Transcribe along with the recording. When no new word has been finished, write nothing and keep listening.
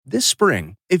This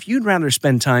spring, if you'd rather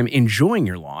spend time enjoying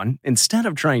your lawn instead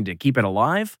of trying to keep it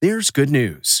alive, there's good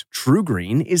news.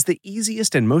 TruGreen is the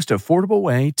easiest and most affordable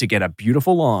way to get a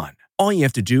beautiful lawn. All you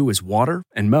have to do is water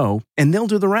and mow, and they'll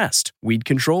do the rest. Weed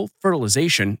control,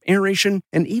 fertilization, aeration,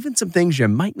 and even some things you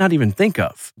might not even think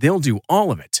of. They'll do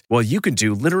all of it, while you can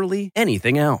do literally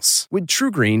anything else. With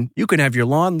TruGreen, you can have your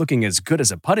lawn looking as good as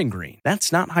a putting green.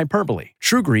 That's not hyperbole.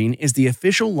 TruGreen is the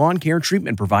official lawn care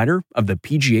treatment provider of the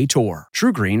PGA Tour.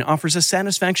 TruGreen offers a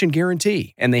satisfaction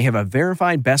guarantee, and they have a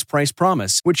verified best price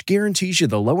promise, which guarantees you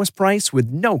the lowest price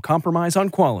with no compromise on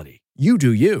quality. You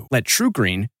do you. Let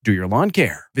TruGreen do your lawn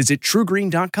care. Visit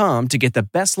TruGreen.com to get the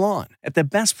best lawn at the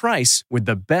best price with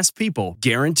the best people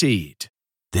guaranteed.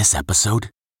 This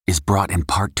episode is brought in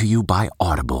part to you by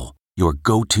Audible, your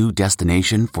go-to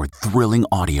destination for thrilling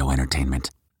audio entertainment.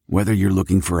 Whether you're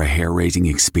looking for a hair-raising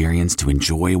experience to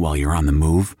enjoy while you're on the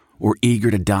move or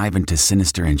eager to dive into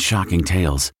sinister and shocking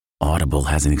tales, Audible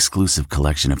has an exclusive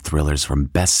collection of thrillers from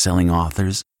best-selling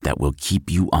authors that will keep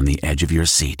you on the edge of your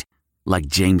seat. Like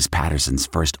James Patterson's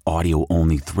first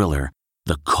audio-only thriller,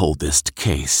 The Coldest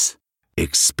Case.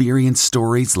 Experience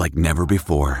stories like never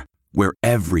before, where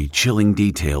every chilling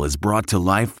detail is brought to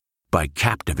life by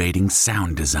captivating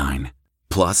sound design.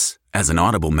 Plus, as an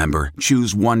Audible member,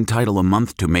 choose one title a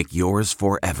month to make yours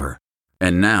forever.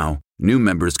 And now, new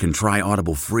members can try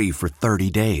Audible free for 30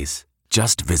 days.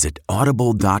 Just visit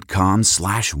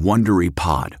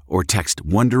audible.com/WonderyPod or text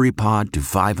WonderyPod to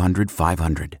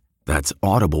 500-500. That's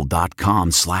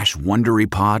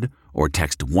audible.com/WonderyPod or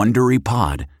text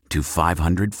WonderyPod to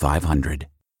 500-500.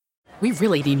 We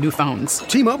really need new phones.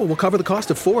 T-Mobile will cover the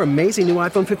cost of 4 amazing new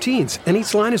iPhone 15s, and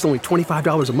each line is only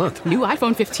 $25 a month. New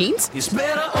iPhone 15s? It's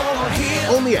better over here.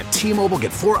 Only at T-Mobile,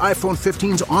 get 4 iPhone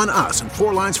 15s on us and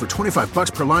 4 lines for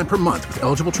 $25 per line per month with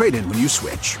eligible trade-in when you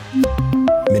switch.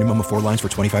 Minimum of 4 lines for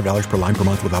 $25 per line per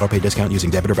month with autopay discount using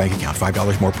debit or bank account.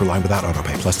 $5 more per line without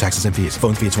autopay, plus taxes and fees.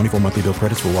 Phone fee at 24 monthly bill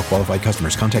credits for well-qualified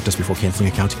customers. Contact us before canceling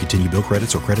account to continue bill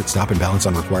credits or credit stop and balance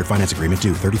on required finance agreement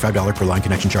due. $35 per line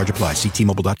connection charge applies. See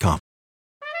T-Mobile.com.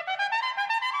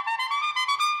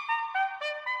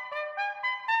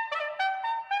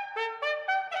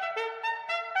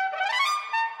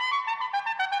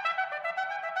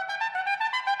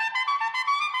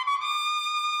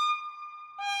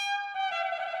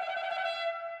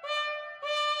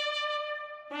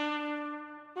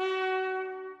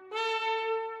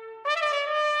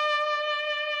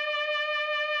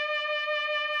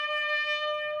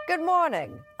 Good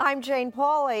morning. I'm Jane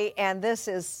Pauley, and this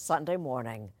is Sunday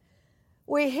Morning.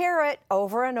 We hear it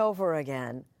over and over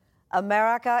again.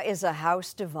 America is a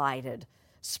house divided,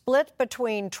 split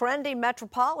between trendy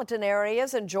metropolitan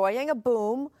areas enjoying a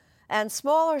boom and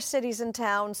smaller cities and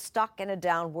towns stuck in a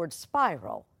downward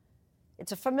spiral.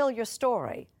 It's a familiar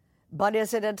story, but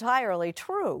is it entirely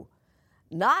true?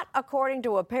 Not according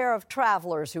to a pair of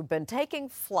travelers who've been taking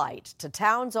flight to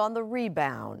towns on the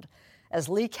rebound, as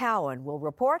Lee Cowan will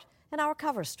report in our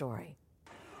cover story.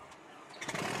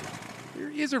 There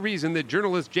is a reason that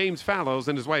journalist James Fallows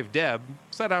and his wife Deb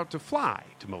set out to fly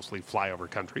to mostly flyover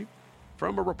country.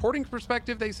 From a reporting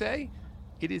perspective, they say,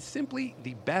 it is simply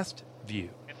the best view.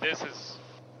 And this is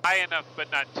high enough but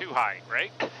not too high,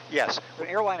 right? Yes. When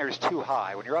an airliner is too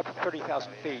high, when you're up at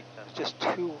 30,000 feet, it's just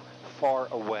too far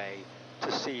away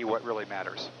to see what really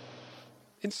matters.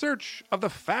 In search of the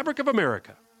fabric of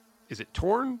America. Is it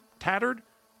torn, tattered,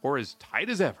 or as tight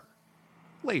as ever?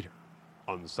 Later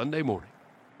on Sunday Morning.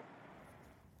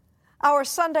 Our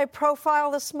Sunday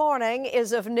profile this morning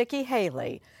is of Nikki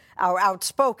Haley, our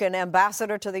outspoken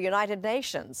ambassador to the United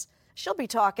Nations. She'll be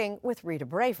talking with Rita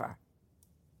Braver.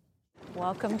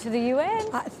 Welcome to the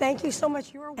UN. Thank you so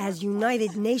much. As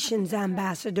United Nations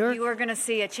ambassador, You are going to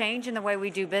see a change in the way we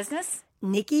do business.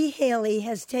 Nikki Haley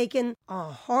has taken a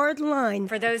hard line.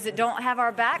 For those that don't have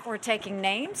our back, we're taking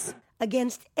names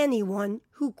against anyone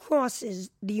who crosses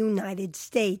the United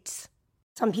States.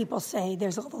 Some people say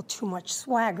there's a little too much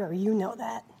swagger. You know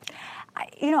that.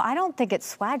 I don't think it's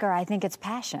swagger. I think it's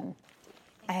passion.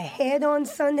 Ahead on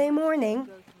Sunday Morning,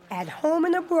 At Home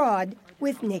and Abroad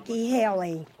with Nikki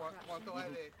Haley.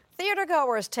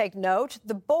 Theatergoers take note.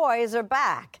 The boys are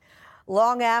back.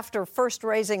 Long after first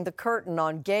raising the curtain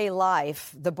on gay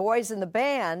life, The Boys in the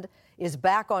Band is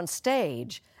back on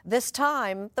stage, this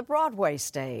time the Broadway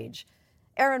stage.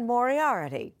 Erin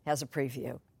Moriarty has a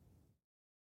preview.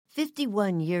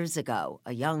 51 years ago,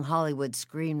 a young Hollywood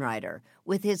screenwriter,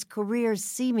 with his career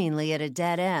seemingly at a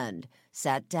dead end,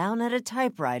 sat down at a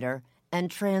typewriter and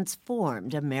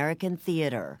transformed American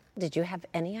theater. Did you have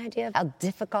any idea how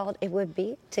difficult it would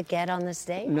be to get on the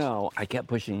stage? No, I kept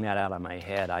pushing that out of my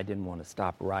head. I didn't want to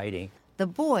stop writing. The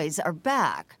Boys are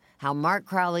back, how Mark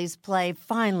Crowley's play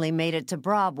finally made it to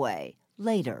Broadway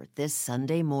later this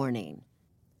Sunday morning.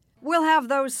 We'll have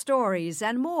those stories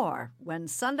and more when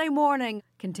Sunday Morning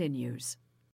continues.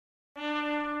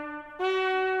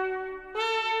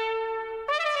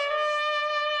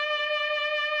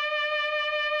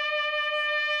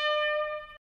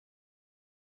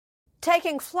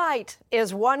 Taking flight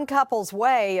is one couple's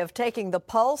way of taking the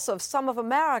pulse of some of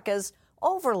America's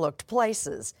overlooked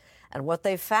places. And what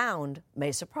they've found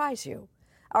may surprise you.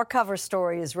 Our cover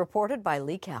story is reported by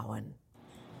Lee Cowan.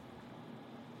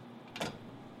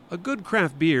 A good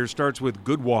craft beer starts with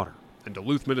good water, and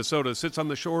Duluth, Minnesota sits on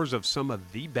the shores of some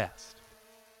of the best.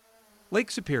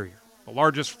 Lake Superior, the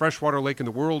largest freshwater lake in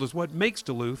the world, is what makes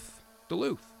Duluth,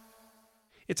 Duluth.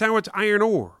 It's how its iron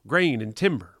ore, grain, and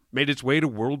timber made its way to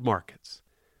world markets.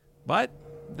 But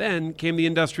then came the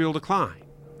industrial decline,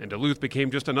 and Duluth became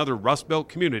just another Rust Belt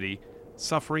community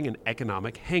suffering an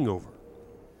economic hangover.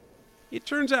 It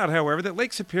turns out, however, that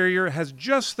Lake Superior has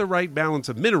just the right balance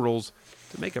of minerals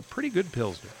to make a pretty good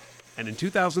Pilsner. And in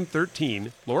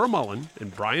 2013, Laura Mullen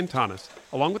and Brian Tonnes,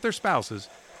 along with their spouses,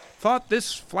 thought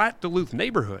this flat Duluth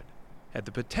neighborhood had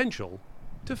the potential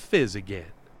to fizz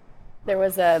again. There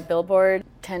was a billboard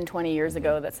 10, 20 years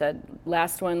ago that said,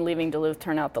 "Last one leaving Duluth,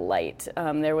 turn out the light."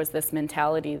 There was this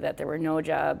mentality that there were no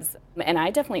jobs. And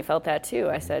I definitely felt that too.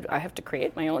 I said, I have to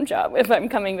create my own job if I'm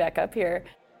coming back up here.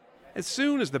 As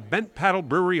soon as the Bent Paddle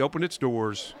Brewery opened its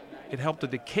doors, it helped a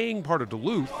decaying part of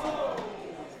Duluth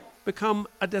become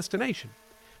a destination.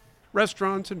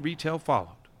 Restaurants and retail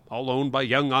followed, all owned by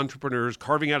young entrepreneurs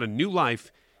carving out a new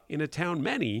life in a town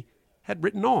many had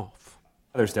written off.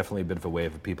 There's definitely a bit of a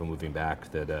wave of people moving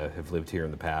back that have lived here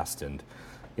in the past and,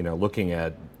 looking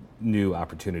at new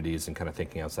opportunities and kind of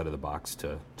thinking outside of the box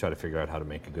to try to figure out how to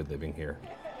make a good living here.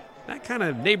 That kind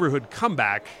of neighborhood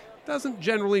comeback doesn't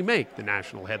generally make the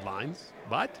national headlines,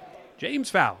 but James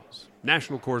Fallows,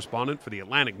 national correspondent for the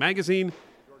Atlantic magazine,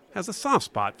 has a soft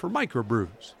spot for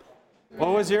microbrews.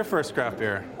 What was your first craft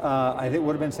beer? I think it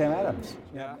would have been Sam Adams.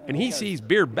 Yeah. And he sees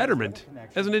beer betterment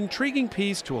as an intriguing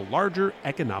piece to a larger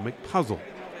economic puzzle.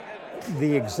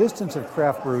 The existence of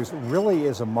craft brews really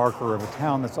is a marker of a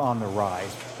town that's on the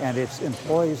rise, and it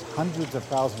employs hundreds of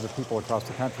thousands of people across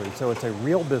the country. So it's a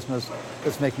real business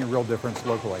that's making a real difference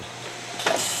locally.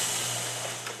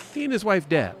 He and his wife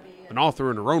Deb, an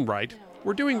author in her own right,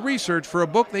 were doing research for a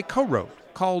book they co-wrote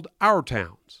called Our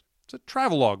Towns. It's a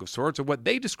travelogue of sorts of what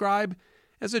they describe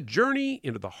as a journey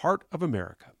into the heart of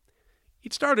America.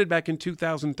 It started back in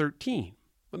 2013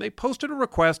 when they posted a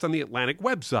request on the Atlantic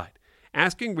website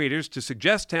asking readers to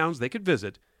suggest towns they could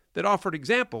visit that offered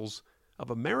examples of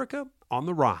America on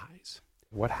the rise.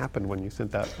 What happened when you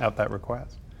sent out that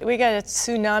request? We got a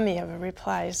tsunami of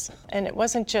replies, and it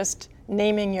wasn't just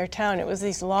naming your town. It was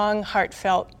these long,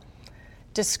 heartfelt,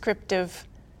 descriptive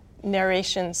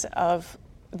narrations of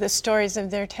the stories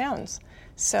of their towns.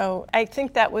 So I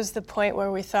think that was the point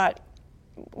where we thought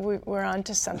we're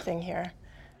onto something here.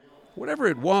 Whatever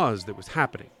it was that was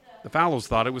happening, the Fallows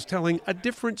thought it was telling a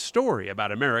different story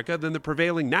about America than the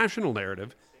prevailing national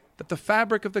narrative that the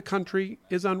fabric of the country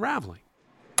is unraveling.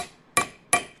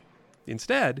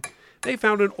 Instead, they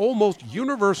found an almost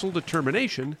universal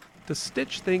determination to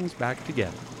stitch things back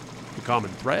together. The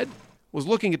common thread was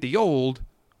looking at the old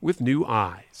with new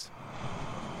eyes.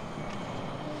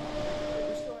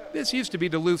 This used to be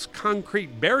Duluth's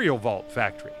concrete burial vault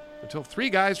factory until three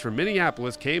guys from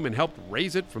Minneapolis came and helped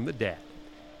raise it from the dead.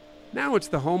 Now it's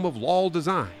the home of Lal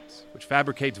Designs, which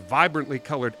fabricates vibrantly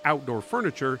colored outdoor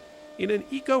furniture in an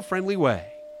eco-friendly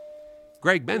way.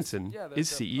 Greg Benson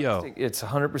is CEO. It's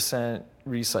 100%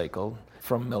 recycled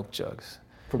from milk jugs.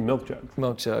 From milk jugs?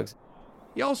 Milk jugs.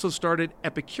 He also started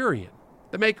Epicurean,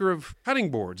 the maker of cutting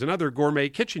boards and other gourmet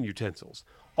kitchen utensils,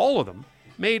 all of them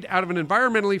made out of an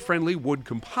environmentally friendly wood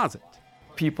composite.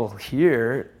 People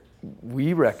here,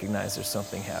 we recognize there's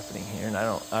something happening here, and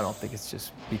I don't think it's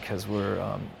just because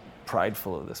we're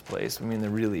prideful of this place. I mean, there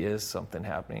really is something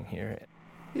happening here.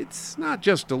 It's not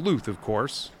just Duluth, of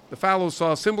course. The Fallows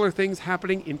saw similar things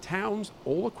happening in towns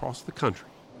all across the country.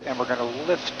 And we're going to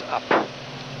lift up.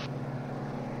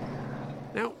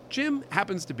 Now, Jim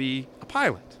happens to be a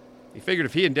pilot. He figured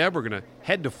if he and Deb were going to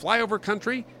head to flyover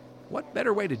country, what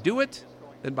better way to do it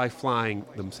than by flying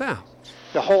themselves?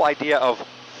 The whole idea of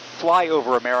fly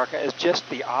over America is just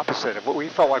the opposite of what we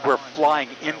felt like we're flying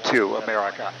into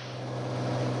America.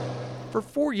 For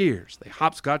 4 years, they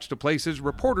hopscotched to places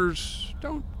reporters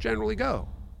don't generally go.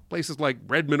 Places like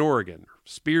Redmond, Oregon, or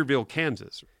Spearville,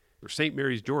 Kansas, or St.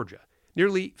 Mary's, Georgia.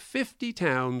 Nearly 50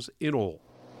 towns in all.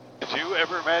 Did you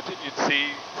ever imagine you'd see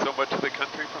so much of the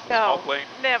country from a small plane?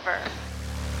 Never.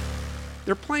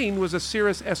 Their plane was a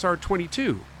Cirrus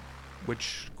SR-22,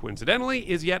 which coincidentally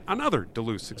is yet another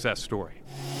Duluth success story.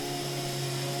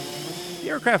 The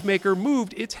aircraft maker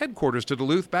moved its headquarters to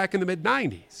Duluth back in the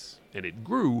mid-90s, and it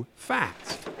grew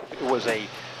fast. It was a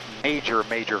major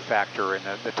factor in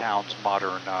the town's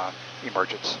modern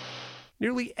emergence.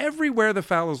 Nearly everywhere the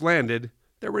Fallows landed,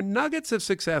 there were nuggets of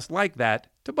success like that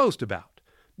to boast about.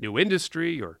 New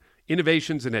industry or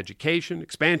innovations in education,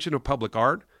 expansion of public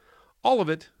art, all of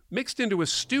it mixed into a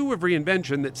stew of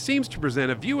reinvention that seems to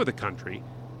present a view of the country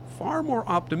far more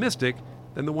optimistic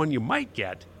than the one you might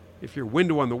get if your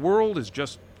window on the world is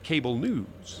just cable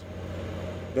news.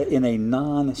 In a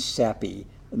non-sappy,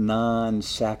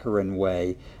 non-saccharine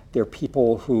way, there are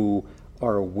people who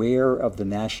are aware of the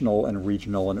national and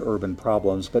regional and urban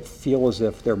problems, but feel as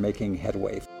if they're making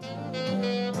headway.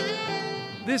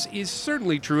 This is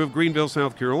certainly true of Greenville,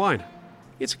 South Carolina.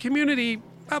 It's a community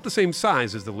about the same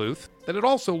size as Duluth that had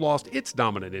also lost its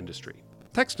dominant industry,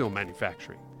 textile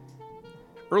manufacturing.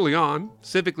 Early on,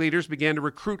 civic leaders began to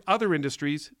recruit other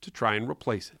industries to try and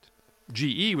replace it.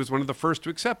 GE was one of the first to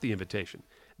accept the invitation.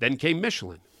 Then came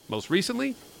Michelin. Most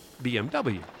recently,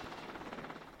 BMW.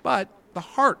 But the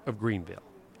heart of Greenville,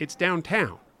 its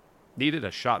downtown, needed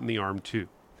a shot in the arm too.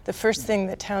 The first thing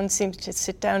that towns seem to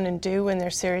sit down and do when they're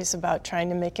serious about trying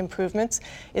to make improvements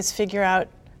is figure out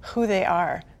who they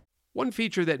are. One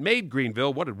feature that made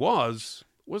Greenville what it was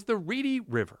the Reedy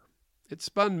River. It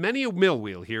spun many a mill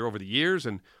wheel here over the years,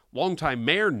 and longtime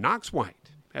Mayor Knox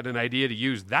White had an idea to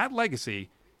use that legacy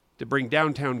to bring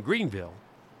downtown Greenville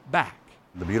back.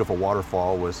 The beautiful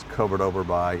waterfall was covered over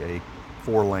by a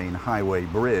 4-lane highway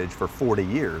bridge for 40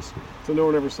 years. So no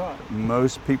one ever saw it?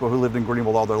 Most people who lived in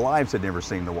Greenville all their lives had never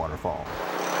seen the waterfall.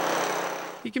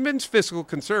 He convinced fiscal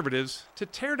conservatives to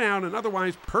tear down an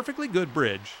otherwise perfectly good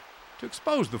bridge to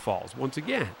expose the falls once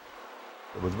again.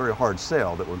 It was a very hard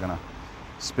sell that we're going to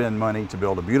spend money to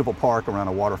build a beautiful park around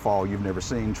a waterfall you've never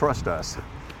seen. Trust us.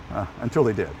 Until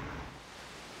they did.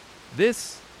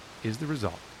 This is the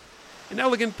result. An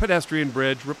elegant pedestrian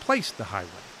bridge replaced the highway.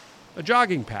 A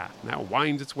jogging path now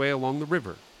winds its way along the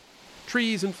river.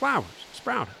 Trees and flowers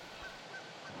sprouted.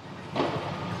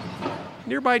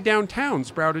 Nearby downtown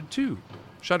sprouted too.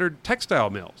 Shuttered textile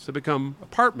mills have become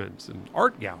apartments and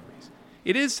art galleries.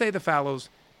 It is, say the Fallows,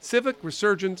 civic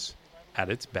resurgence at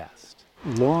its best.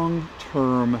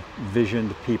 Long-term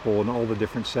visioned people in all the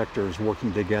different sectors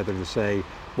working together to say,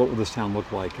 what will this town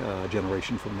look like a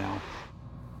generation from now?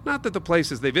 Not that the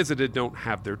places they visited don't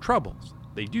have their troubles.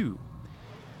 They do.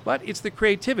 But it's the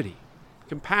creativity,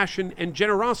 compassion, and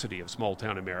generosity of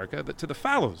small-town America that, to the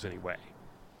Fallows anyway,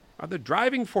 are the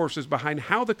driving forces behind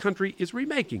how the country is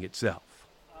remaking itself,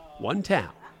 one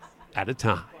town at a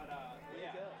time.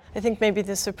 I think maybe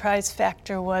the surprise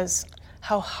factor was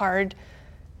how hard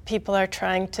people are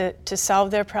trying to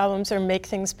solve their problems or make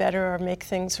things better or make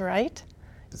things right.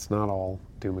 It's not all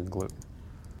doom and gloom.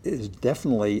 It is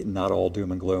definitely not all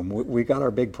doom and gloom. We got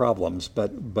our big problems,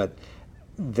 but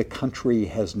the country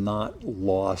has not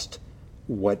lost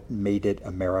what made it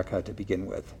America to begin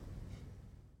with.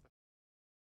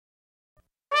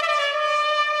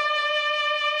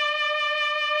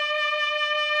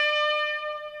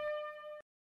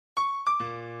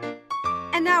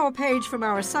 And now a page from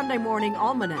our Sunday Morning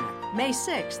Almanac, May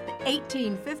 6th,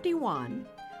 1851,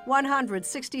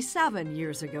 167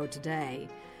 years ago today.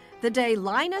 The day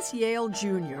Linus Yale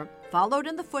Jr. followed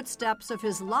in the footsteps of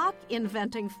his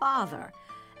lock-inventing father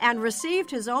and received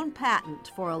his own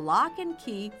patent for a lock and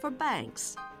key for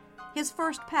banks. His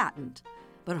first patent,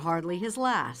 but hardly his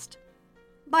last.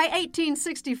 By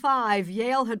 1865,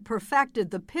 Yale had perfected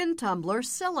the pin tumbler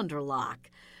cylinder lock,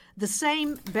 the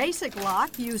same basic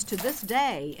lock used to this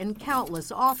day in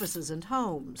countless offices and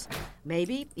homes,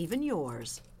 maybe even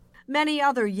yours. Many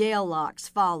other Yale locks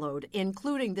followed,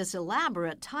 including this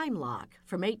elaborate time lock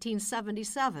from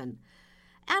 1877,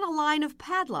 and a line of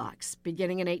padlocks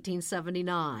beginning in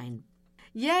 1879.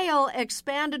 Yale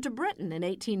expanded to Britain in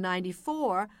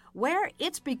 1894, where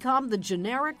it's become the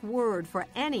generic word for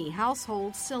any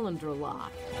household cylinder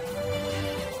lock.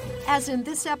 As in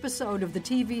this episode of the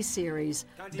TV series,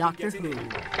 Doctor Who.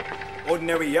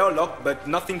 Ordinary Yale lock, but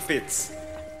nothing fits.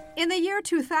 In the year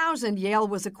 2000, Yale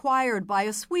was acquired by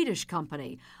a Swedish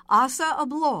company, Assa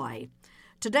Abloy.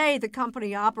 Today, the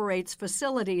company operates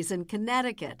facilities in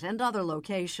Connecticut and other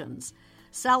locations,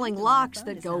 selling locks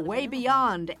that go way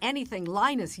beyond anything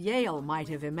Linus Yale might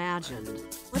have imagined.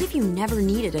 What if you never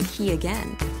needed a key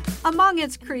again? Among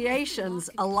its creations,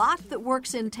 a lock that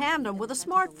works in tandem with a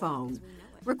smartphone,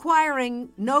 requiring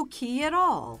no key at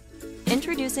all.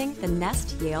 Introducing the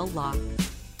Nest Yale Lock.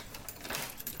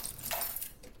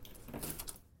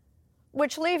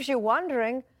 Which leaves you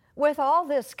wondering, with all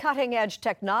this cutting-edge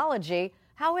technology,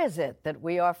 how is it that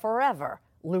we are forever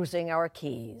losing our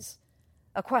keys?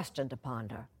 A question to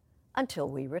ponder until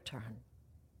we return.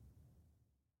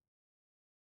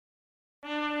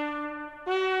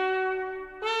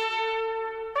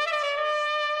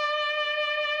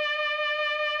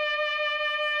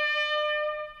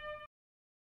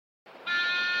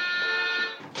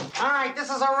 All right, this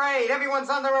is a raid. Everyone's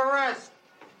under arrest.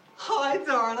 Hi,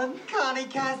 darling. Connie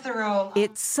Casserole.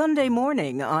 It's Sunday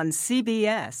morning on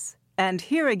CBS. And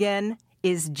here again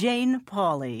is Jane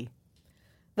Pauley.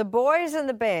 The Boys in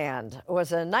the Band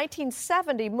was a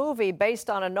 1970 movie based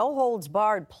on a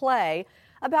no-holds-barred play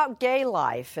about gay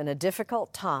life in a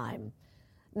difficult time.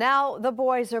 Now the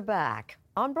boys are back,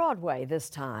 on Broadway this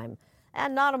time.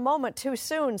 And not a moment too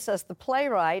soon, says the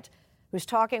playwright, who's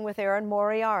talking with Erin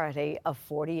Moriarty of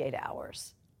 48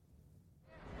 Hours.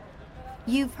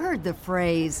 You've heard the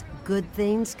phrase, good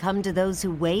things come to those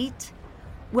who wait?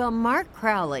 Well, Mark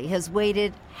Crowley has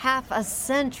waited half a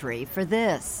century for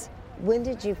this. When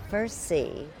did you first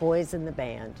see Boys in the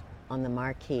Band on the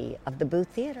marquee of the Booth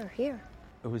Theater here?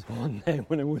 It was one day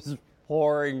when it was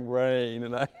pouring rain,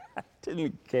 and I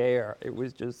didn't care. It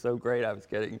was just so great. I was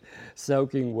getting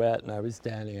soaking wet, and I was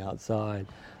standing outside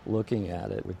looking at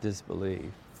it with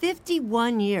disbelief.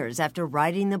 51 years after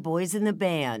writing The Boys in the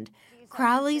Band,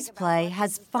 Crowley's play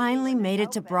has finally made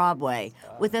it to Broadway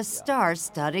with a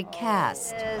star-studded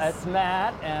cast. That's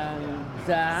Matt and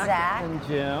Zach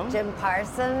and Jim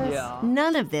Parsons. Yeah.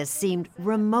 None of this seemed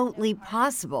remotely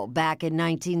possible back in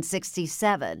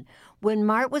 1967, when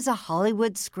Mart was a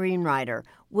Hollywood screenwriter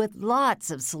with lots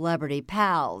of celebrity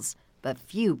pals, but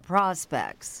few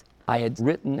prospects. I had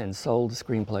written and sold a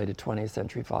screenplay to 20th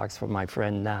Century Fox for my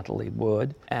friend Natalie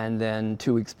Wood, and then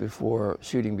 2 weeks before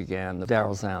shooting began,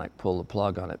 Daryl Zanuck pulled the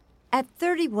plug on it. At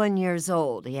 31 years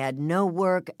old, he had no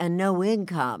work and no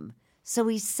income, so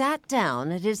he sat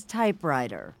down at his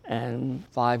typewriter. And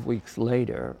 5 weeks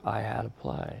later, I had a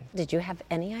play. Did you have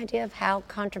any idea of how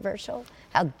controversial,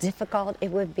 how difficult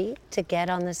it would be to get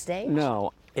on the stage?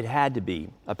 No, it had to be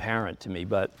apparent to me,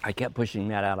 but I kept pushing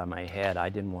that out of my head. I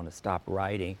didn't want to stop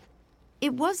writing.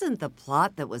 It wasn't the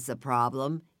plot that was the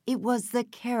problem. It was the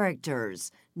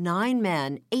characters. 9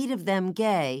 men, 8 of them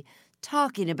gay,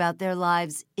 talking about their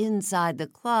lives inside the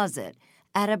closet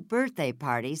at a birthday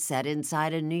party set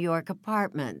inside a New York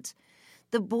apartment.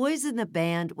 The Boys in the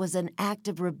Band was an act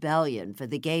of rebellion for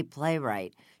the gay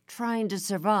playwright trying to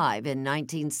survive in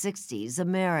 1960s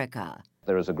America.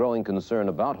 There is a growing concern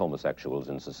about homosexuals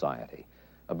in society,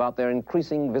 about their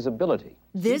increasing visibility.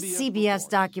 This CBS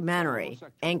documentary,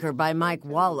 anchored by Mike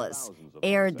Wallace,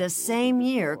 aired the same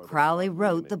year Crowley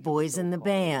wrote The Boys in the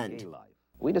Band.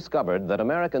 We discovered that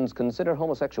Americans consider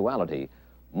homosexuality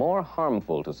more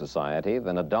harmful to society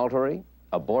than adultery,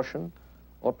 abortion,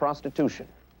 or prostitution.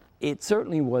 It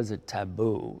certainly was a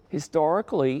taboo.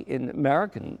 Historically, in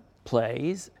American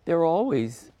plays, there are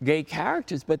always gay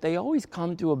characters, but they always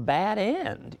come to a bad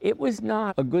end. It was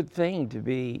not a good thing to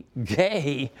be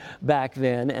gay back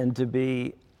then and to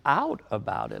be out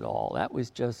about it all. That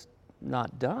was just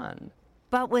not done.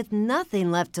 But with nothing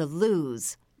left to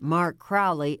lose, Mark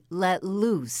Crowley let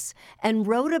loose and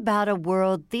wrote about a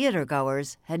world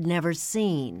theatergoers had never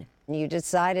seen. You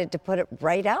decided to put it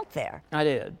right out there. I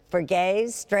did. For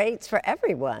gays, straights, for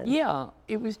everyone. Yeah,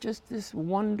 it was just this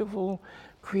wonderful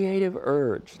creative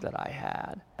urge that I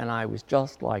had, and I was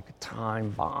just like a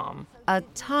time bomb. A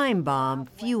time bomb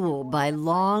fueled by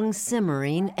long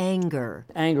simmering anger.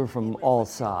 Anger from all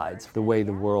sides, the way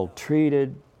the world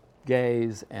treated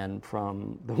gays and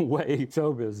from the way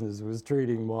show business was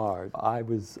treating Mart. I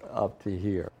was up to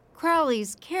here.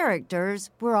 Crowley's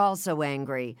characters were also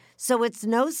angry, so it's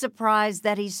no surprise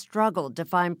that he struggled to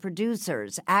find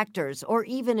producers, actors, or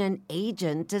even an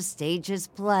agent to stage his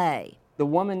play. The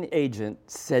woman agent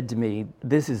said to me,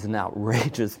 "This is an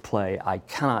outrageous play. I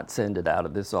cannot send it out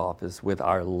of this office with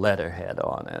our letterhead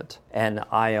on it." And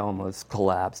I almost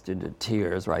collapsed into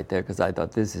tears right there because I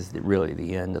thought this is really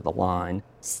the end of the line.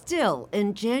 Still,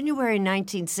 in January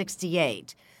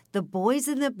 1968, The Boys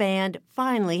in the Band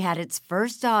finally had its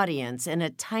first audience in a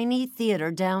tiny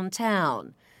theater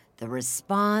downtown. The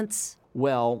response?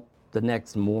 Well, the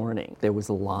next morning, there was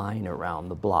a line around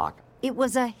the block. It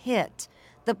was a hit.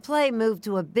 The play moved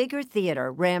to a bigger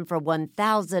theater, ran for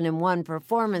 1,001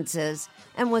 performances,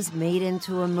 and was made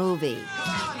into a movie.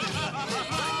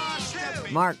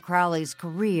 Mark Crowley's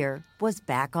career was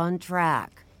back on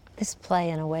track. This play,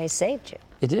 in a way, saved you.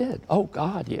 It did. Oh,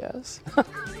 God, yes.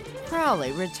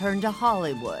 Crowley returned to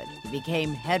Hollywood. He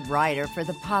became head writer for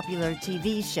the popular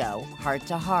TV show Heart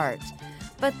to Heart.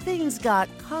 But things got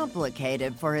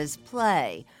complicated for his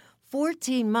play.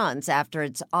 14 months after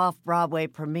its off-Broadway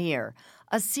premiere,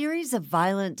 a series of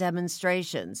violent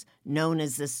demonstrations, known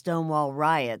as the Stonewall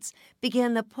Riots,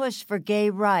 began the push for gay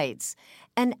rights,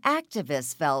 and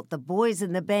activists felt the Boys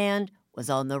in the Band was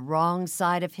on the wrong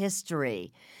side of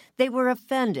history. They were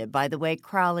offended by the way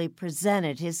Crowley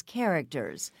presented his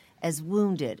characters as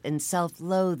wounded and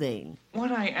self-loathing.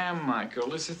 What I am,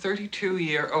 Michael, is a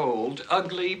 32-year-old,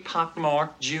 ugly,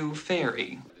 pockmarked Jew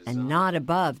fairy. And not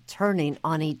above turning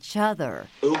on each other.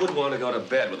 Who would want to go to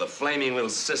bed with a flaming little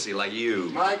sissy like you?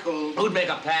 Michael. Who'd make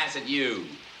a pass at you?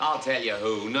 I'll tell you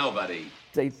who. Nobody.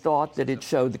 They thought that it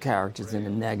showed the characters in a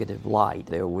negative light.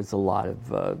 There was a lot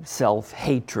of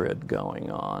self-hatred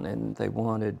going on, and they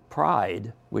wanted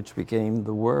pride, which became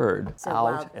the word,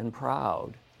 out and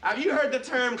proud. Have you heard the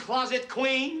term closet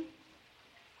queen?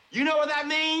 You know what that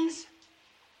means?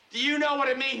 Do you know what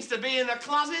it means to be in the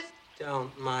closet?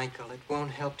 Don't, Michael. It won't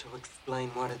help to explain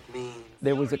what it means.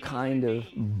 There was a kind of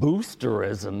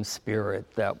boosterism spirit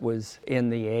that was in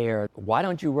the air. Why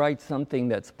don't you write something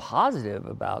that's positive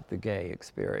about the gay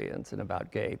experience and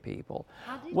about gay people?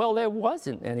 Well, there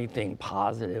wasn't anything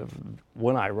positive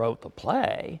when I wrote the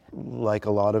play. Like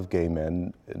a lot of gay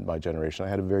men in my generation, I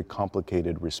had a very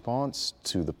complicated response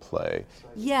to the play.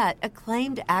 Yet,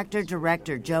 acclaimed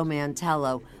actor-director Joe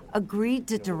Mantello agreed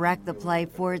to direct the play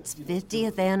for its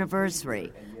 50th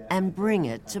anniversary and bring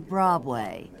it to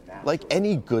Broadway. Like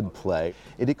any good play,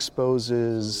 it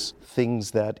exposes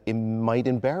things that might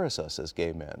embarrass us as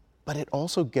gay men. But it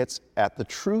also gets at the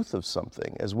truth of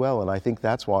something as well, and I think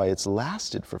that's why it's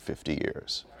lasted for 50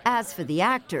 years. As for the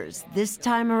actors, this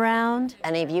time around...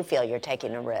 Any of you feel you're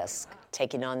taking a risk,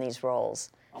 taking on these roles?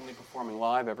 Only performing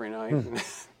live every night.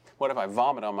 What if I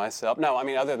vomit on myself? No, I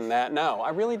mean, other than that, no,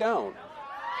 I really don't.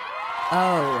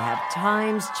 Oh, have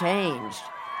times changed?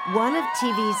 One of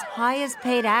TV's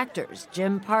highest-paid actors,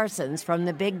 Jim Parsons from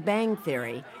The Big Bang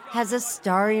Theory, has a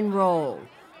starring role,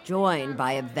 joined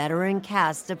by a veteran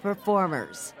cast of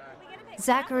performers.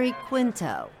 Zachary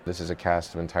Quinto. This is a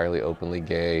cast of entirely openly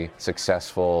gay,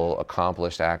 successful,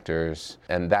 accomplished actors,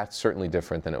 and that's certainly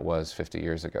different than it was 50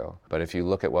 years ago. But if you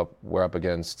look at what we're up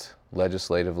against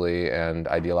legislatively and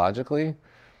ideologically,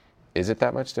 is it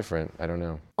that much different? I don't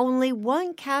know. Only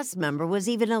one cast member was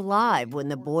even alive when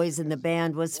The Boys in the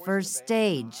Band was first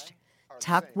staged,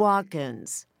 Tuck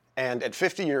Watkins. And at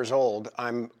 50 years old,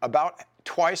 I'm about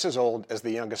twice as old as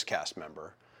the youngest cast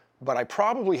member. But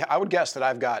I would guess that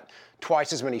I've got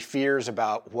twice as many fears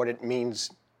about what it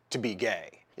means to be gay.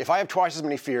 If I have twice as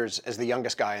many fears as the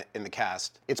youngest guy in the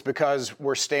cast, it's because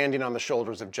we're standing on the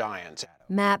shoulders of giants.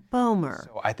 Matt Bomer.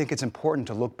 So I think it's important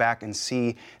to look back and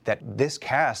see that this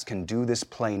cast can do this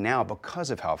play now because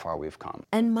of how far we've come.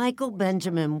 And Michael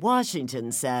Benjamin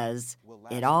Washington says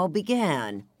it all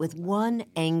began with one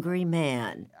angry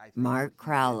man, Mark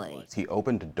Crowley. He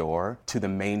opened a door to the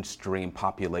mainstream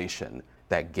population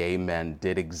that gay men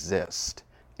did exist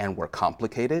and were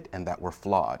complicated and that were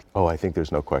flawed. Oh, I think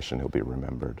there's no question he'll be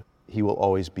remembered. He will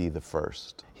always be the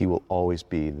first. He will always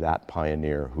be that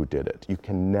pioneer who did it. You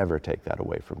can never take that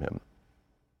away from him.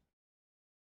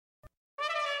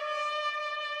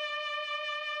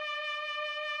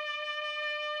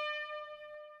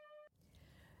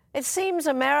 It seems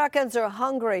Americans are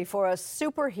hungry for a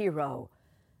superhero,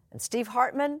 and Steve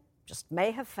Hartman just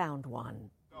may have found one.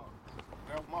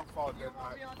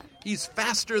 He's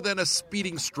faster than a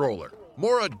speeding stroller,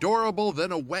 more adorable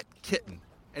than a wet kitten,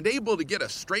 and able to get a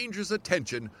stranger's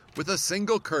attention with a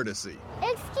single courtesy.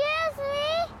 Excuse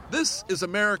me? This is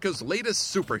America's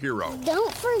latest superhero.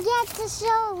 Don't forget to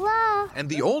show love. And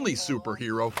the only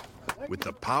superhero with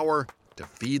the power to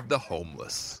feed the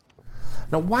homeless.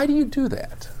 Now, why do you do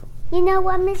that? You know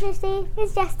what, Mr. Steve?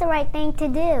 It's just the right thing to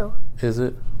do. Is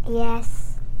it?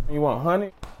 Yes. You want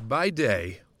honey? By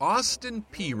day, Austin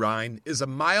Pirine is a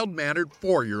mild-mannered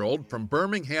 4-year-old from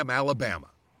Birmingham, Alabama.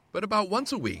 But about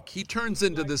once a week, he turns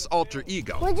into this alter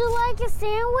ego. Would you like a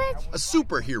sandwich? A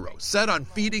superhero set on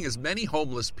feeding as many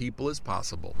homeless people as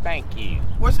possible. Thank you.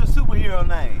 What's your superhero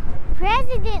name?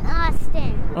 President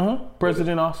Austin.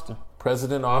 President Austin.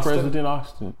 President Austin? President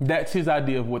Austin. That's his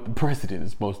idea of what the president is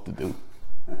supposed to do.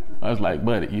 I was like,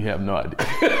 buddy, you have no idea.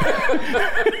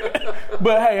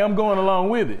 But hey, I'm going along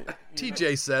with it.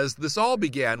 TJ says this all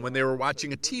began when they were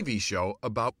watching a TV show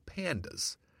about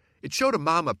pandas. It showed a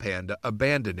mama panda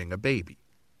abandoning a baby.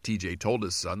 TJ told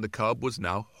his son the cub was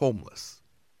now homeless.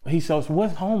 He says,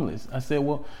 what's homeless? I said,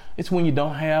 well, it's when you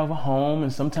don't have a home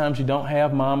and sometimes you don't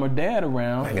have mom or dad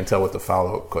around. I can tell what the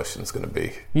follow-up question is going to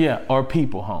be. Yeah, or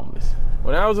people homeless.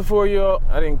 When I was a 4-year-old,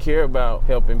 I didn't care about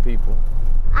helping people.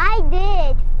 I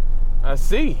did. I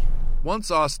see.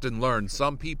 Once Austin learned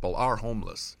some people are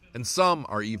homeless, and some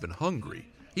are even hungry,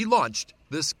 he launched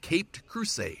this Caped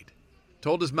Crusade.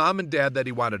 Told his mom and dad that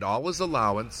he wanted all his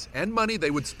allowance and money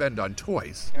they would spend on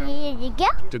toys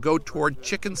to go toward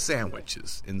chicken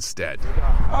sandwiches instead.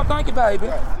 Oh, thank you, baby.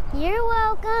 You're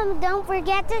welcome. Don't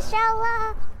forget to show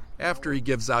love. After he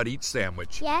gives out each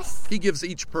sandwich, Yes. he gives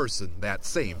each person that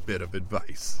same bit of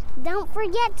advice. Don't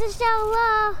forget to show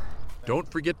love.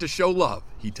 Don't forget to show love,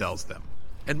 he tells them.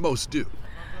 And most do,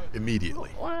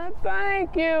 immediately. Well,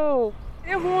 thank you.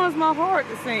 It warms my heart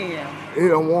to see him.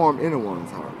 It'll warm anyone's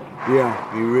heart.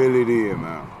 Yeah, he really did,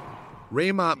 man.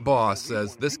 Raymont Baugh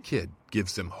says this kid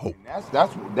gives him hope.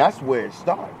 That's where it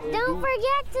starts. Don't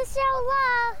forget to show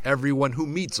love. Everyone who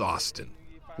meets Austin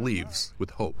leaves with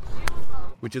hope.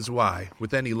 Which is why,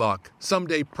 with any luck,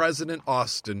 someday President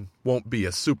Austin won't be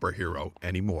a superhero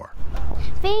anymore.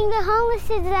 Being the homeless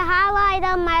is the highlight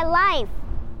of my life.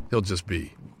 He'll just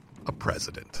be a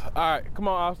president. All right, come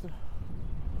on, Austin.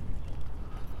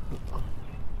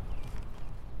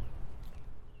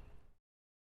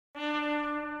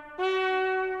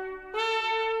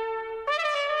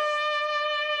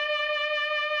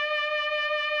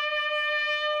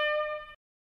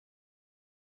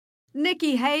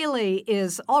 Nikki Haley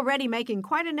is already making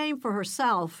quite a name for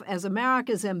herself as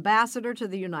America's ambassador to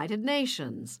the United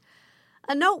Nations.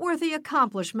 A noteworthy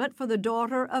accomplishment for the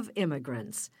daughter of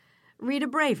immigrants. Rita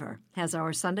Braver has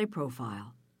our Sunday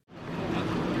profile.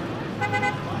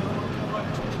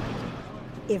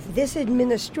 If this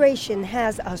administration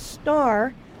has a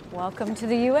star... Welcome to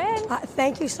the UN.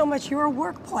 Thank you so much. Your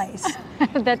workplace.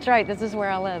 That's right. This is where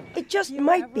I live. It just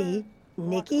might be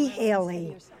Nikki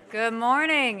Haley. Good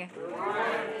morning.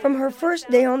 From her first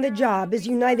day on the job as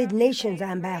United Nations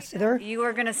ambassador, You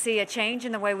are going to see a change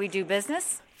in the way we do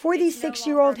business.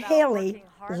 46-year-old Haley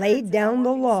laid down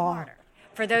the law.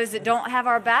 For those that don't have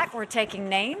our back, we're taking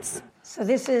names. So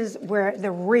this is where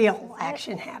the real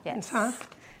action happens, huh?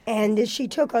 And as she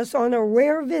took us on a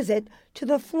rare visit to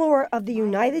the floor of the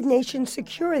United Nations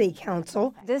Security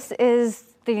Council, This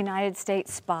is the United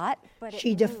States spot.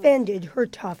 she defended her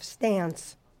tough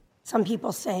stance. Some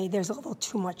people say there's a little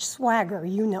too much swagger.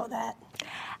 You know that.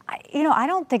 I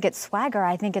don't think it's swagger.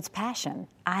 I think it's passion.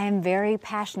 I am very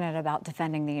passionate about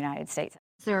defending the United States.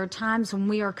 There are times when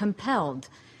we are compelled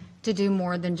to do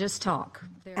more than just talk.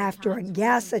 After a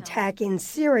gas attack in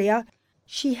Syria,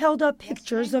 she held up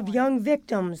pictures of young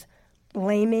victims,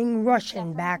 blaming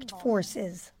Russian-backed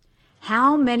forces.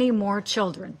 How many more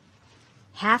children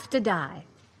have to die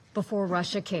before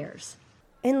Russia cares?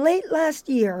 And late last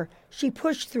year, she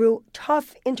pushed through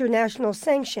tough international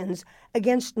sanctions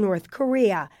against North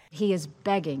Korea. He is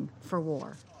begging for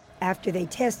war. After they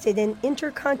tested an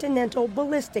intercontinental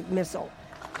ballistic missile.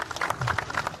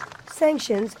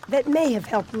 Sanctions that may have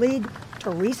helped lead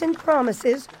to recent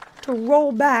promises to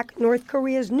roll back North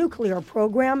Korea's nuclear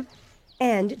program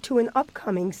and to an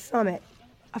upcoming summit.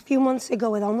 A few months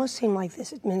ago, it almost seemed like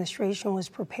this administration was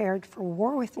prepared for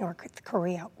war with North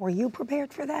Korea. Were you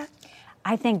prepared for that?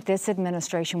 I think this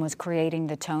administration was creating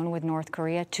the tone with North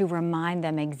Korea to remind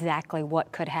them exactly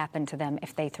what could happen to them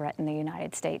if they threaten the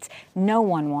United States. No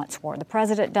one wants war. The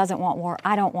president doesn't want war.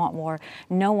 I don't want war.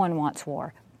 No one wants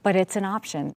war. But it's an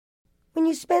option. When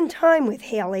you spend time with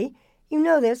Haley, you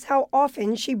notice how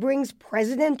often she brings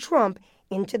President Trump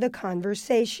into the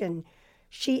conversation.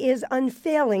 She is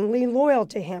unfailingly loyal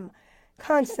to him,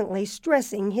 constantly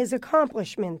stressing his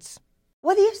accomplishments.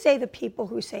 What do you say to people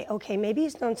who say, okay, maybe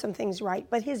he's done some things right,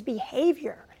 but his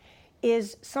behavior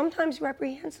is sometimes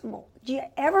reprehensible? Do you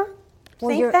ever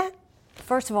think that?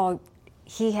 First of all,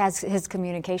 he has his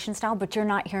communication style, but you're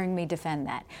not hearing me defend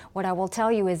that. What I will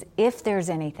tell you is if there's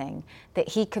anything that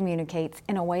he communicates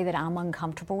in a way that I'm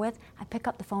uncomfortable with, I pick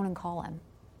up the phone and call him.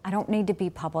 I don't need to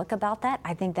be public about that.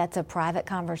 I think that's a private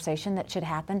conversation that should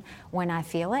happen when I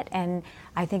feel it, and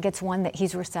I think it's one that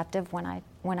he's receptive when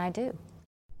I do.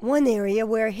 One area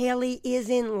where Haley is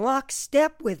in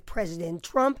lockstep with President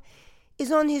Trump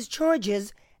is on his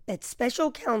charges that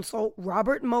special counsel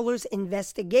Robert Mueller's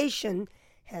investigation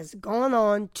has gone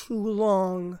on too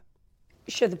long.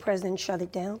 Should the president shut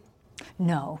it down?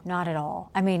 No, not at all.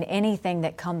 I mean, anything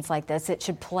that comes like this, it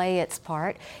should play its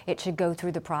part. It should go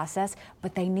through the process,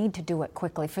 but they need to do it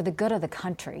quickly. For the good of the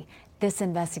country, this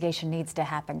investigation needs to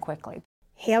happen quickly.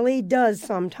 Haley does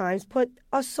sometimes put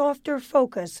a softer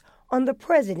focus on the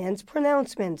president's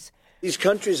pronouncements. These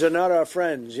countries are not our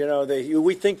friends.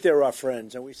 We think they're our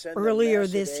friends, and we send them Earlier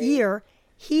massive this aid. year,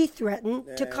 he threatened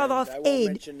to cut off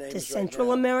aid to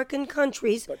Central American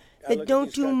countries that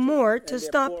don't do more to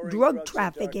stop drug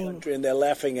trafficking. And they're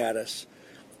laughing at us.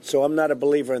 So I'm not a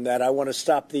believer in that. I want to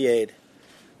stop the aid.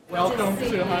 Welcome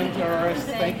to Honduras.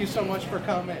 Thank you so much for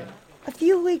coming. A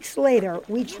few weeks later,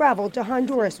 we traveled to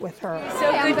Honduras with her. So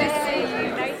good to see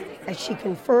you. As she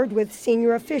conferred with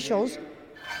senior officials,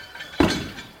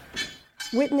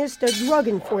 witnessed a drug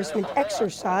enforcement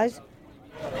exercise,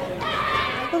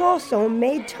 but also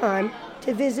made time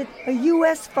to visit a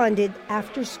U.S.-funded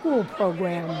after-school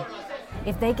program.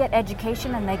 If they get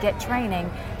education and they get training,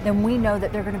 then we know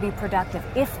that they're going to be productive.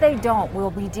 If they don't,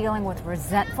 we'll be dealing with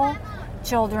resentful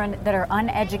children that are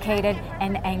uneducated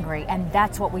and angry, and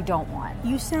that's what we don't want.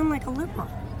 You sound like a liberal.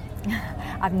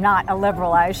 I'm not a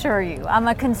liberal, I assure you. I'm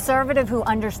a conservative who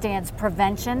understands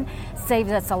prevention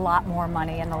saves us a lot more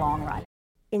money in the long run.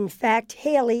 In fact,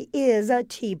 Haley is a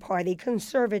Tea Party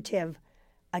conservative,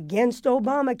 against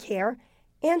Obamacare,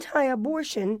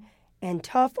 anti-abortion, and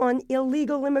tough on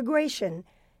illegal immigration,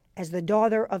 as the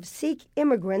daughter of Sikh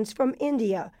immigrants from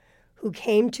India who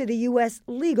came to the U.S.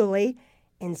 legally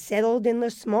and settled in the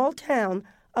small town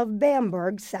of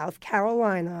Bamberg, South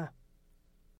Carolina.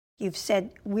 You've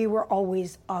said we were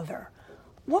always other.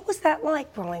 What was that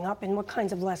like growing up, and what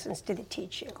kinds of lessons did it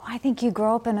teach you? I think you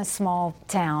grow up in a small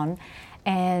town,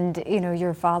 and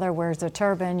your father wears a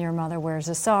turban, your mother wears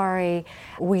a sari.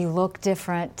 We look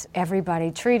different.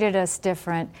 Everybody treated us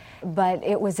different. But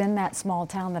it was in that small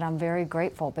town that I'm very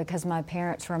grateful, because my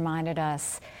parents reminded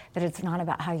us that it's not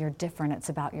about how you're different, it's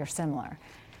about you're similar.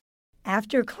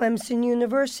 After Clemson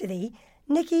University,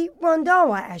 Nikki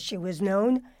Randhawa, as she was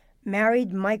known,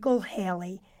 married Michael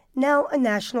Haley, now a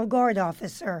National Guard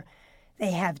officer. They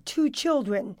have 2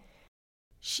 children.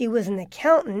 She was an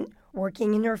accountant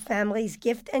working in her family's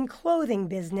gift and clothing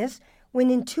business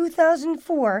when in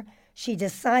 2004 she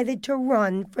decided to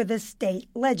run for the state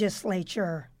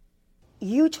legislature.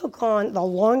 You took on the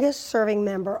longest-serving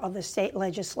member of the state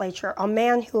legislature, a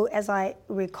man who, as I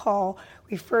recall,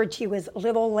 referred to you as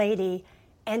Little Lady,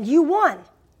 and you won.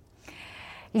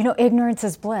 Ignorance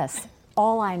is bliss.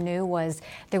 All I knew was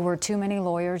there were too many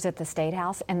lawyers at the State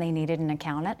House and they needed an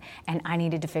accountant, and I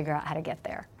needed to figure out how to get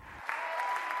there.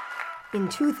 In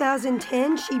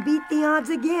 2010, she beat the odds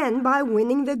again by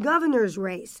winning the governor's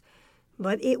race.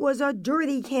 But it was a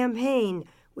dirty campaign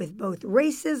with both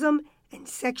racism and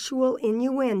sexual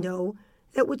innuendo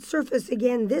that would surface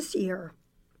again this year.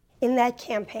 In that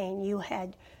campaign, you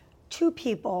had 2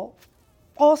 people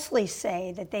falsely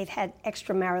say that they've had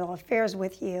extramarital affairs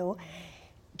with you.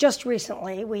 Just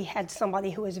recently, we had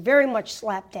somebody who was very much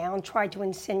slapped down, tried to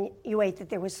insinuate that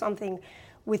there was something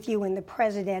with you and the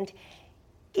president.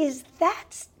 Is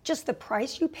that just the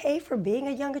price you pay for being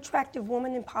a young, attractive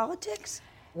woman in politics?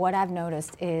 What I've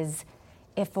noticed is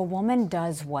if a woman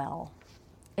does well,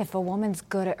 if a woman's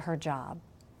good at her job,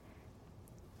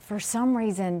 for some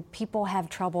reason, people have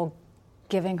trouble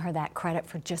giving her that credit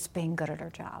for just being good at her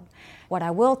job. What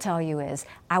I will tell you is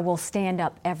I will stand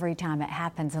up every time it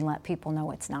happens and let people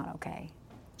know it's not okay.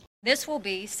 This will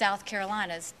be South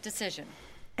Carolina's decision.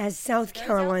 As South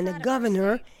Carolina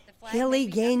governor, Haley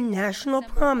gained national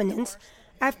prominence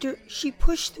after she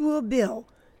pushed through a bill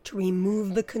to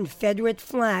remove the Confederate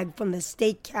flag from the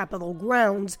state capitol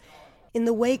grounds in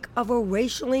the wake of a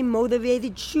racially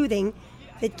motivated shooting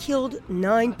that killed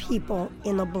 9 people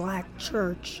in a black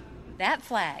church. That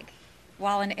flag,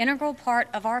 while an integral part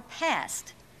of our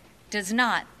past, does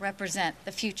not represent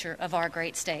the future of our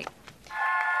great state.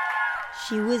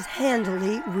 She was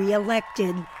handily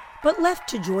reelected, but left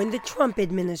to join the Trump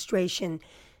administration,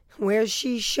 where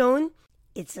she's shown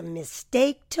it's a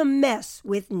mistake to mess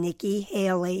with Nikki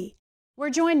Haley. We're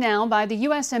joined now by the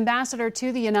U.S. Ambassador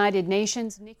to the United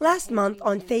Nations. Last month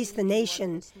on Face the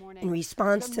Nation, in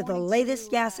response to the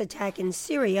latest gas attack in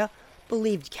Syria,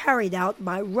 believed carried out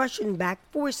by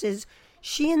Russian-backed forces,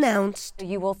 she announced,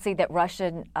 You will see that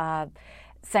Russian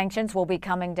sanctions will be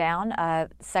coming down.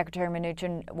 Secretary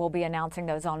Mnuchin will be announcing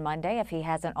those on Monday if he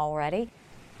hasn't already.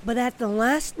 But at the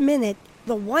last minute,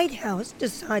 the White House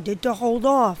decided to hold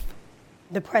off.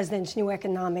 The president's new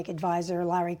economic advisor,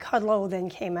 Larry Kudlow, then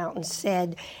came out and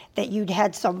said that you'd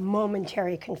had some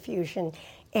momentary confusion.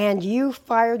 And you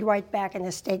fired right back in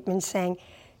a statement saying,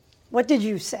 what did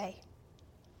you say?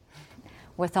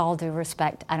 With all due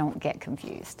respect, I don't get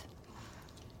confused.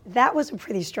 That was a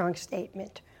pretty strong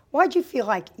statement. Why'd you feel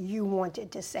like you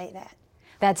wanted to say that?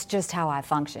 That's just how I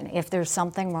function. If there's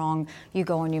something wrong, you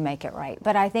go and you make it right.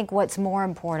 But I think what's more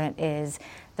important is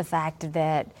the fact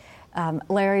that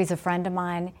Larry's a friend of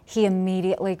mine. He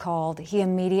immediately called. He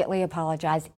immediately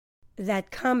apologized. That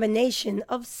combination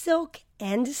of silk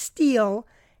and steel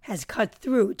has cut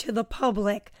through to the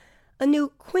public. A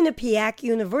new Quinnipiac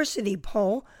University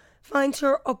poll finds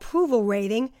her approval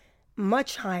rating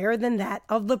much higher than that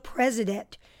of the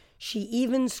president. She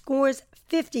even scores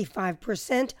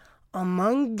 55%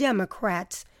 among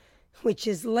Democrats, which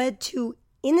has led to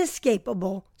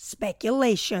inescapable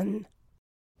speculation.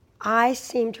 I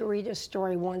seem to read a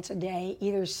story once a day,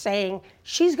 either saying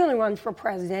she's going to run for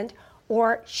president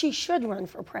or she should run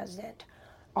for president.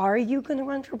 Are you going to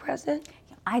run for president?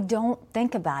 I don't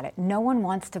think about it. No one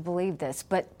wants to believe this,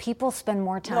 but people spend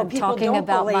more time people talking don't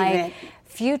about believe my it.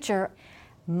 future.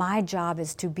 My job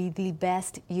is to be the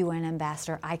best UN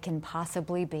ambassador I can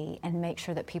possibly be and make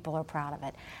sure that people are proud of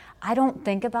it. I don't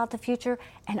think about the future,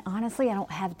 and honestly, I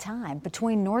don't have time.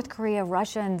 Between North Korea,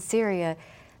 Russia, and Syria,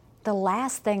 the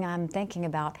last thing I'm thinking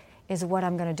about is what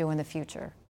I'm going to do in the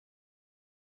future.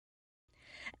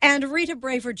 And Rita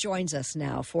Braver joins us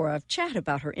now for a chat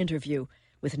about her interview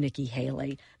with Nikki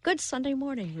Haley. Good Sunday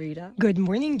morning, Rita. Good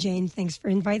morning, Jane. Thanks for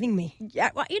inviting me. Yeah,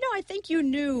 well, I think you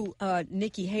knew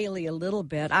Nikki Haley a little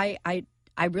bit. I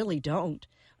really don't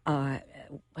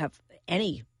have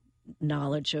any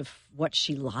knowledge of what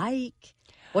she like.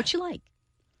 What's she like?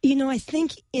 I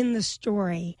think in the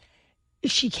story,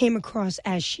 she came across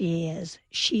as she is.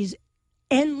 She's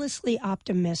endlessly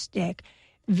optimistic,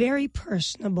 very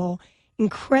personable,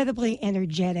 incredibly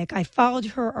energetic. I followed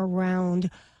her around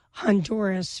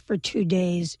Honduras for 2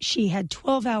 days. She had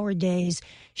 12-hour days.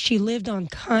 She lived on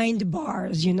kind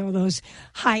bars, those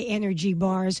high-energy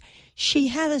bars. She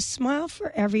had a smile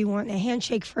for everyone, a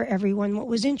handshake for everyone. What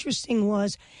was interesting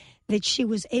was that she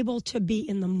was able to be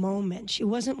in the moment. She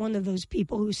wasn't one of those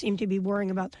people who seemed to be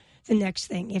worrying about the next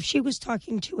thing. If she was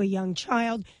talking to a young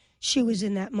child, she was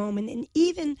in that moment. And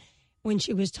even when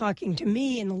she was talking to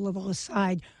me in a little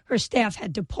aside, her staff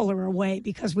had to pull her away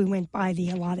because we went by the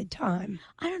allotted time.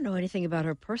 I don't know anything about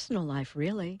her personal life,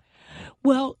 really.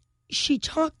 Well, she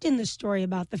talked in the story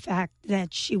about the fact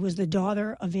that she was the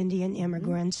daughter of Indian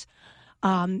immigrants.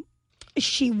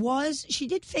 She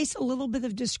did face a little bit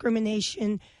of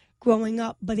discrimination growing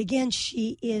up, but again,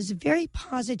 she is very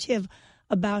positive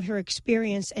about her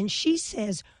experience, and she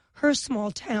says her small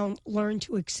town learned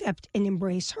to accept and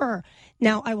embrace her.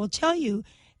 Now, I will tell you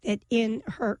that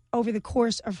over the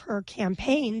course of her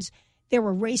campaigns, there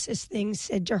were racist things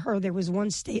said to her. There was one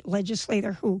state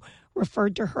legislator who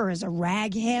referred to her as a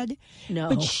raghead. No.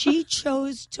 But she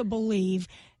chose to believe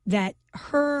that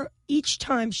each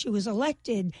time she was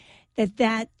elected,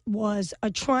 that was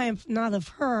a triumph not of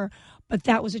her, but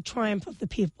that was a triumph of the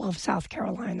people of South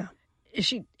Carolina.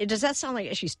 Does that sound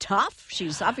like she's tough?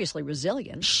 She's obviously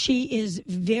resilient. She is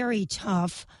very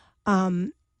tough.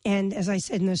 And as I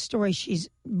said in the story, she's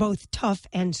both tough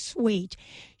and sweet.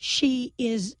 She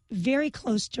is very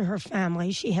close to her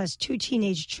family. She has 2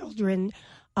 teenage children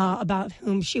about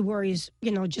whom she worries,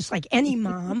 just like any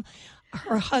mom.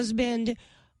 Her husband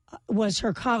was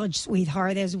her college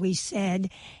sweetheart, as we said,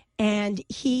 and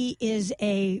he is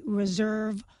a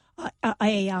reserve,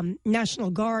 National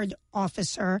Guard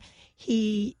officer.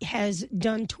 He has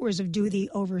done tours of duty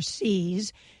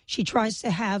overseas. She tries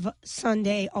to have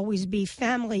Sunday always be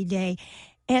family day.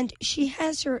 And she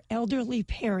has her elderly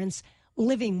parents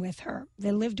living with her.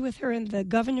 They lived with her in the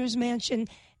governor's mansion,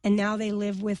 and now they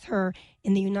live with her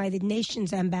in the United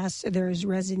Nations ambassador's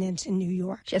residence in New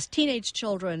York. She has teenage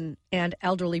children and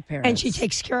elderly parents. And she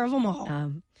takes care of them all.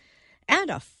 And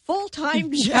a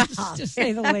full-time job. Yes, to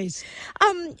say the least.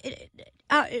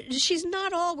 She's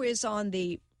not always on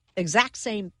the exact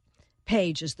same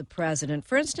page as the president.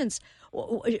 For instance,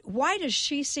 why does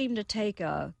she seem to take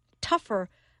a tougher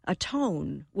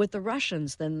tone with the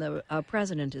Russians than the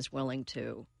president is willing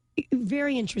to?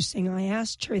 Very interesting. I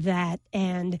asked her that,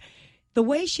 and the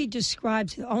way she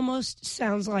describes it almost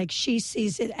sounds like she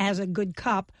sees it as a good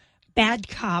cop, bad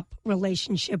cop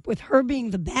relationship, with her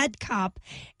being the bad cop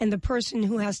and the person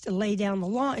who has to lay down the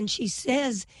law. And she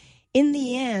says, in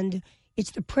the end,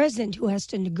 it's the president who has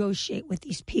to negotiate with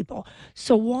these people.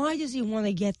 So why does he want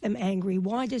to get them angry?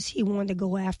 Why does he want to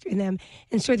go after them?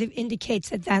 And sort of indicates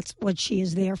that that's what she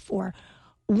is there for.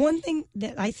 One thing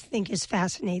that I think is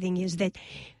fascinating is that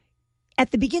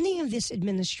at the beginning of this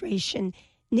administration,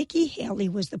 Nikki Haley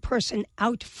was the person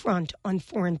out front on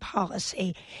foreign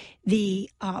policy. The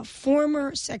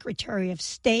former Secretary of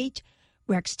State,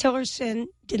 Rex Tillerson,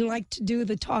 didn't like to do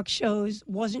the talk shows,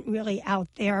 wasn't really out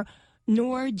there,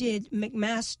 nor did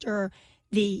McMaster,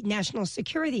 the National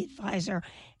Security Advisor.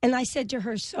 And I said to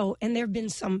her, and there have been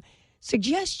some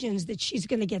suggestions that she's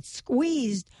going to get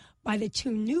squeezed by the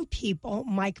 2 new people,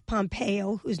 Mike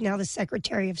Pompeo, who's now the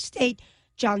Secretary of State,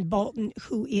 John Bolton,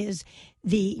 who is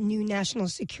the new National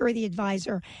Security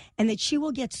Advisor, and that she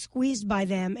will get squeezed by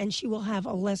them and she will have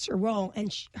a lesser role.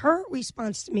 And her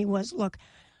response to me was, look,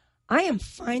 I am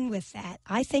fine with that.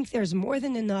 I think there's more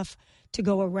than enough to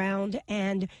go around,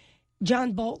 and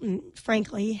John Bolton,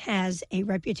 frankly, has a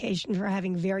reputation for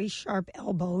having very sharp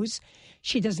elbows.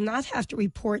 She does not have to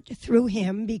report through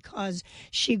him because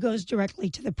she goes directly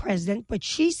to the president. But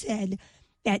she said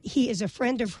that he is a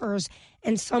friend of hers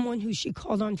and someone who she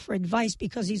called on for advice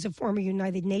because he's a former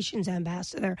United Nations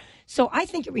ambassador. So I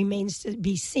think it remains to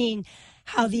be seen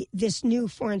how this new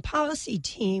foreign policy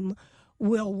team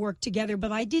will work together.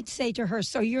 But I did say to her,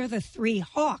 so you're the three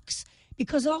hawks,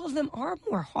 because all of them are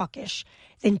more hawkish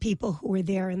than people who were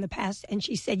there in the past. And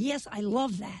she said, yes, I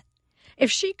love that. If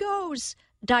she goes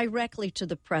directly to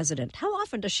the president, how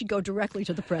often does she go directly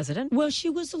to the president? Well, she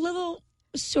was a little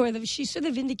she sort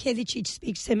of indicated she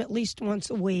speaks to him at least once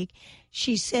a week.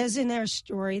 She says in our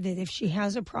story that if she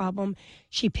has a problem,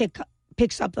 she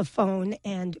picks up the phone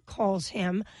and calls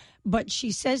him. But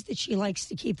she says that she likes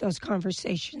to keep those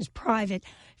conversations private.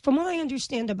 From what I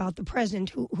understand about the president,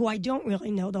 who I don't really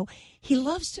know, though, he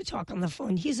loves to talk on the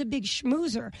phone. He's a big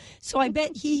schmoozer. So I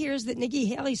bet he hears that Nikki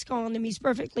Haley's calling him. He's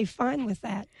perfectly fine with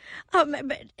that.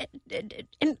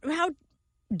 And how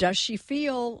does she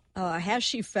feel, has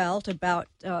she felt about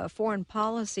foreign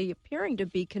policy appearing to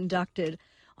be conducted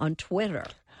on Twitter?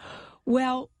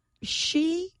 Well,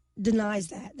 she denies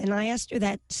that, and I asked her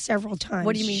that several times.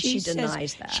 What do you mean she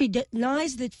denies that? She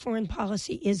denies that foreign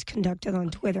policy is conducted on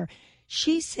Twitter.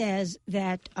 She says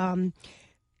that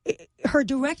her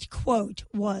direct quote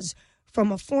was,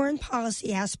 from a foreign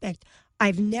policy aspect,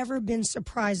 I've never been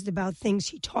surprised about things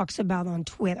he talks about on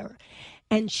Twitter.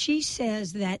 And she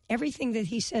says that everything that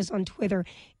he says on Twitter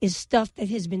is stuff that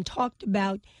has been talked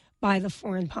about by the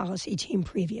foreign policy team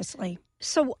previously.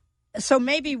 So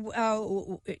maybe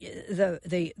the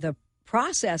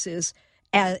process is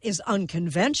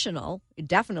unconventional. It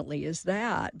definitely is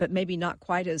that, but maybe not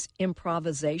quite as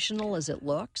improvisational as it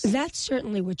looks. That's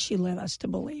certainly what she led us to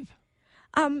believe.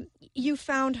 You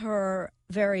found her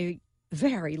very,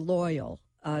 very loyal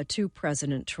to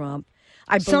President Trump.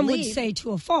 Some would say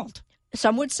to a fault.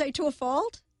 Some would say to a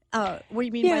fault? What do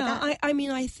you mean by that?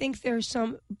 I think there are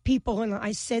some people, and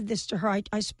I said this to her,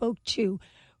 I spoke to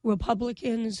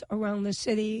Republicans around the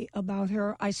city about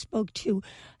her. I spoke to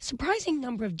a surprising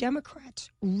number of Democrats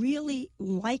really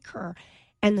like her.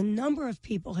 And a number of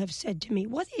people have said to me,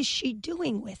 what is she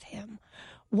doing with him?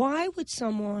 Why would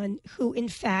someone who, in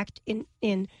fact,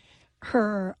 in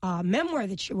her memoir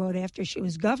that she wrote after she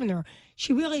was governor,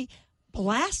 she really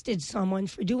blasted someone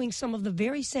for doing some of the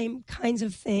very same kinds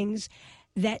of things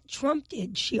that Trump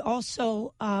did. She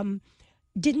also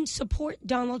didn't support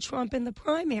Donald Trump in the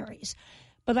primaries.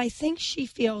 But I think she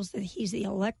feels that he's the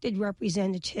elected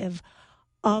representative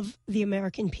of the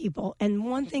American people. And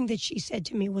one thing that she said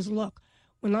to me was, look,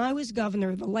 when I was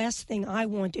governor, the last thing I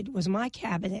wanted was my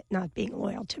cabinet not being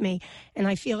loyal to me. And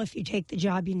I feel if you take the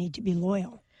job, you need to be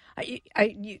loyal.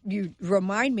 You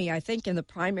remind me, I think in the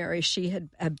primary she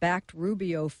had backed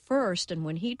Rubio first, and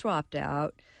when he dropped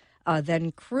out,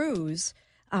 then Cruz.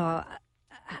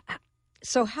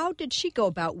 So how did she go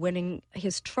about winning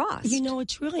his trust? You know,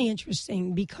 it's really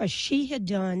interesting because she had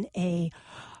done a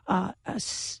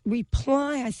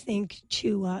reply, I think,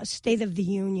 to State of the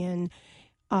Union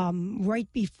right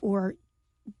before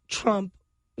Trump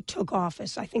took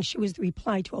office. I think she was the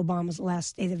reply to Obama's last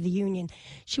State of the Union.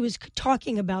 She was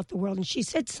talking about the world, and she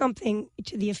said something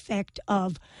to the effect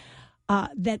of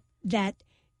that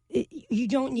you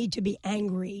don't need to be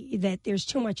angry, that there's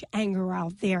too much anger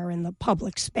out there in the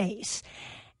public space.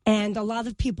 And a lot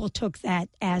of people took that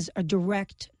as a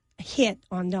direct hit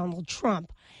on Donald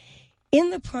Trump. In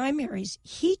the primaries,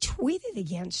 he tweeted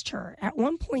against her. At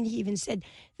one point, he even said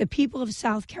the people of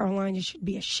South Carolina should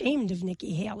be ashamed of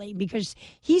Nikki Haley because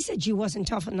he said she wasn't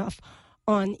tough enough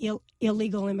on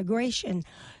illegal immigration.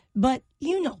 But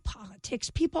you know politics.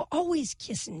 People always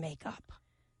kiss and make up.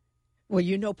 Well,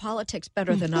 you know politics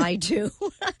better than I do.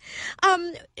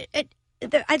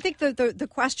 I think the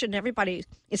question everybody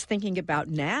is thinking about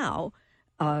now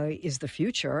is the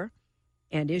future,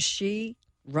 and is she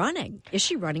running? Is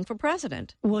she running for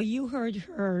president? Well, you heard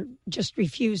her just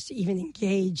refuse to even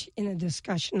engage in a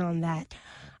discussion on that.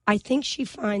 I think she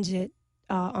finds it,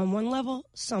 on one level,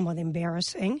 somewhat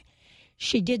embarrassing.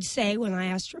 She did say when I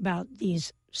asked her about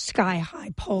these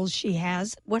sky-high polls she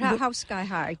has. How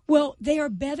sky-high? Well, they are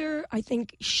better. I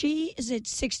think she is at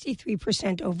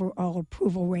 63% overall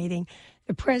approval rating.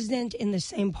 The president in the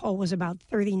same poll was about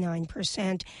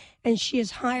 39%, and she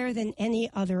is higher than any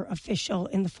other official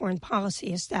in the foreign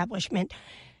policy establishment.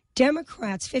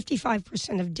 Democrats,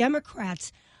 55% of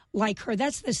Democrats like her.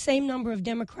 That's the same number of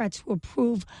Democrats who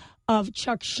approve of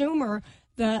Chuck Schumer,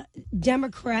 the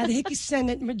Democratic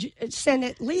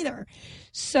Senate leader.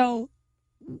 So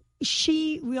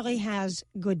she really has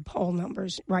good poll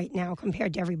numbers right now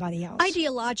compared to everybody else.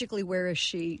 Ideologically, where is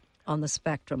she on the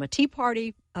spectrum? A Tea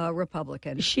Party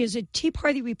Republican? She is a Tea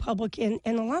Party Republican,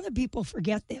 and a lot of people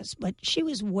forget this, but she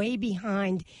was way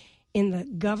behind in the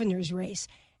governor's race.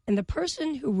 And the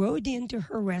person who rode in to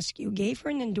her rescue, gave her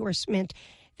an endorsement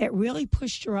that really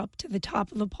pushed her up to the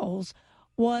top of the polls,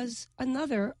 was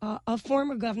another, a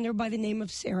former governor by the name of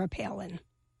Sarah Palin.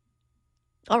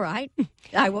 All right.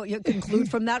 I will you conclude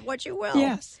from that what you will.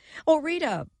 Yes. Oh,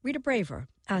 Rita Braver,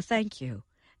 thank you.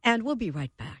 And we'll be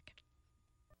right back.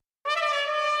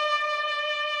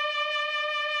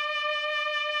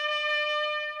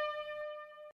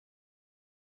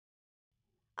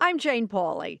 I'm Jane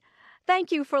Pauley.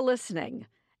 Thank you for listening.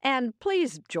 And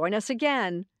please join us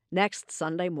again next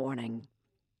Sunday morning.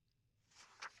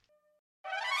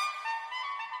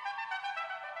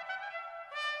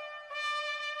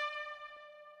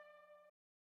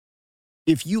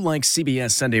 If you like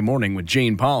CBS Sunday Morning with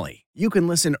Jane Pauley, you can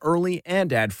listen early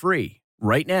and ad-free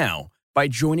right now by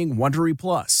joining Wondery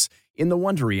Plus in the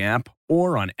Wondery app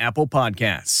or on Apple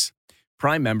Podcasts.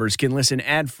 Prime members can listen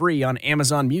ad-free on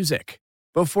Amazon Music.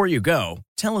 Before you go,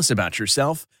 tell us about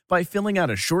yourself by filling out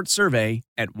a short survey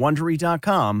at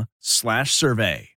Wondery.com/survey.